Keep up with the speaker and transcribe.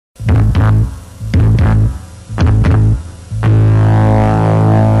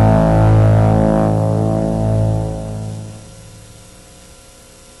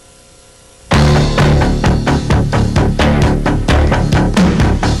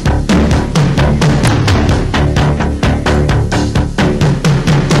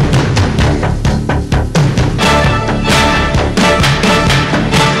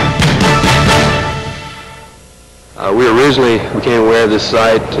originally became aware of this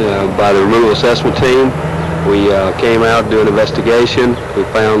site by the removal assessment team. We came out to do an investigation. We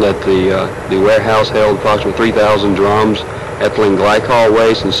found that the warehouse held approximately 3,000 drums, ethylene glycol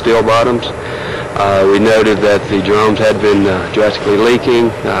waste and steel bottoms. We noted that the drums had been drastically leaking.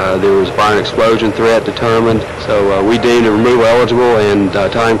 There was a fire and explosion threat determined. So we deemed it removal eligible and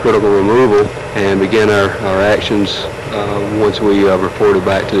time-critical removal and began our actions once we reported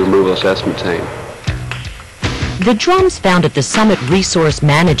back to the removal assessment team. The drums found at the Summit Resource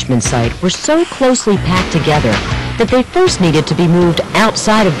Management site were so closely packed together that they first needed to be moved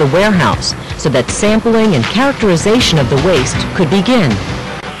outside of the warehouse so that sampling and characterization of the waste could begin.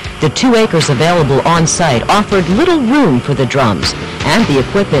 The 2 acres available on site offered little room for the drums and the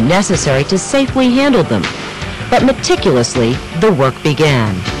equipment necessary to safely handle them. But meticulously, the work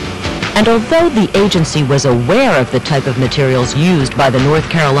began. And although the agency was aware of the type of materials used by the North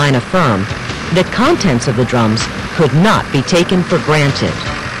Carolina firm, the contents of the drums could not be taken for granted.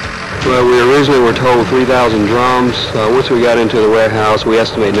 Well, we originally were told 3,000 drums. Once we got into the warehouse, we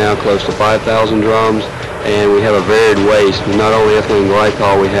estimate now close to 5,000 drums, and we have a varied waste. Not only ethylene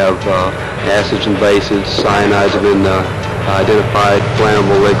glycol, we have acids and bases, cyanides have been identified,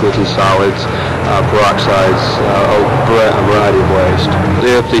 flammable liquids and solids, peroxides, a variety of waste.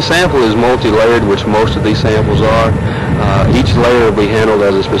 If the sample is multi-layered, which most of these samples are, each layer will be handled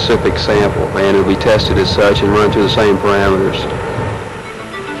as a specific sample, and it will be tested as such and run through the same parameters.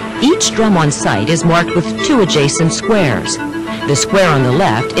 Each drum on site is marked with 2 adjacent squares. The square on the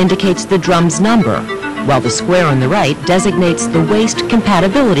left indicates the drum's number, while the square on the right designates the waste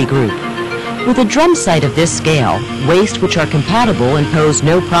compatibility group. With a drum site of this scale, waste which are compatible and pose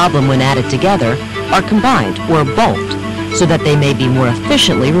no problem when added together are combined or bulked so that they may be more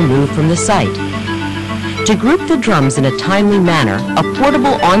efficiently removed from the site. To group the drums in a timely manner, a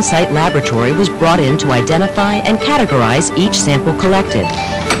portable on-site laboratory was brought in to identify and categorize each sample collected,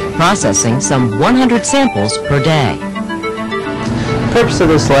 processing some 100 samples per day. The purpose of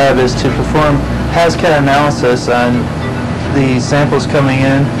this lab is to perform HazCat analysis on the samples coming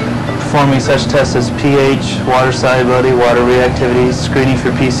in, performing such tests as pH, water solubility, water reactivity, screening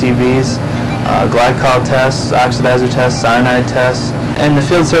for PCBs, glycol tests, oxidizer tests, cyanide tests, and the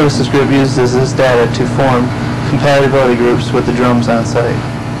field services group uses this data to form compatibility groups with the drums on site.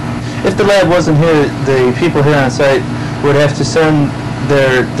 If the lab wasn't here, the people here on site would have to send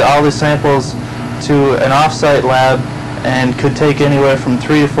all the samples to an off-site lab, and could take anywhere from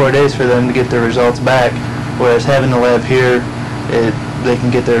 3 to 4 days for them to get their results back, whereas having the lab here, they can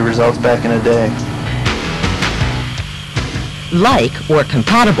get their results back in a day. Like or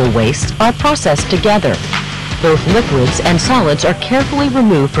compatible wastes are processed together. Both liquids and solids are carefully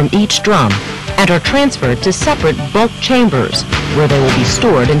removed from each drum and are transferred to separate bulk chambers where they will be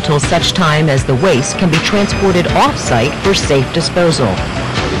stored until such time as the waste can be transported off-site for safe disposal.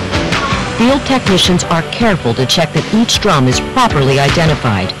 Field technicians are careful to check that each drum is properly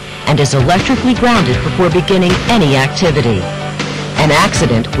identified and is electrically grounded before beginning any activity. An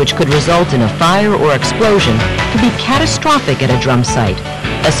accident which could result in a fire or explosion could be catastrophic at a drum site,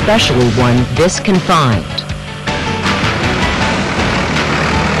 especially one this confined.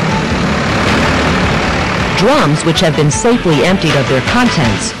 Drums which have been safely emptied of their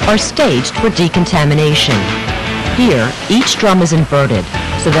contents are staged for decontamination. Here, each drum is inverted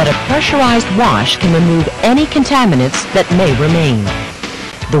so that a pressurized wash can remove any contaminants that may remain.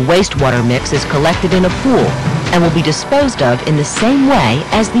 The wastewater mix is collected in a pool and will be disposed of in the same way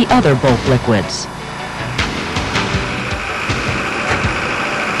as the other bulk liquids.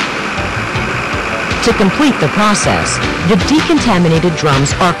 To complete the process, the decontaminated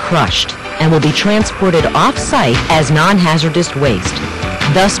drums are crushed and will be transported off-site as non-hazardous waste,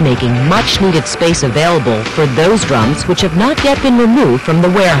 thus making much-needed space available for those drums which have not yet been removed from the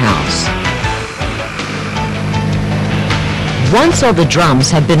warehouse. Once all the drums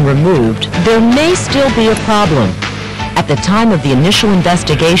have been removed, there may still be a problem. At the time of the initial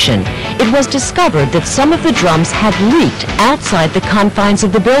investigation, it was discovered that some of the drums had leaked outside the confines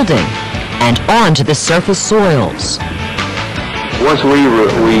of the building and onto the surface soils. Once we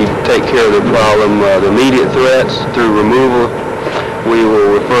take care of the problem, the immediate threats through removal, we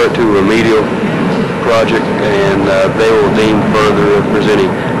will refer it to a remedial project, and they will deem further if there's any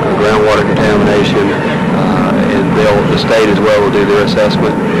groundwater contamination, and the state as well will do their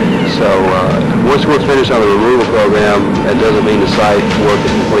assessment. So once we're finished on the removal program, that doesn't mean the site work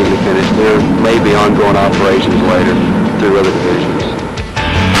is completely finished. There may be ongoing operations later through other divisions.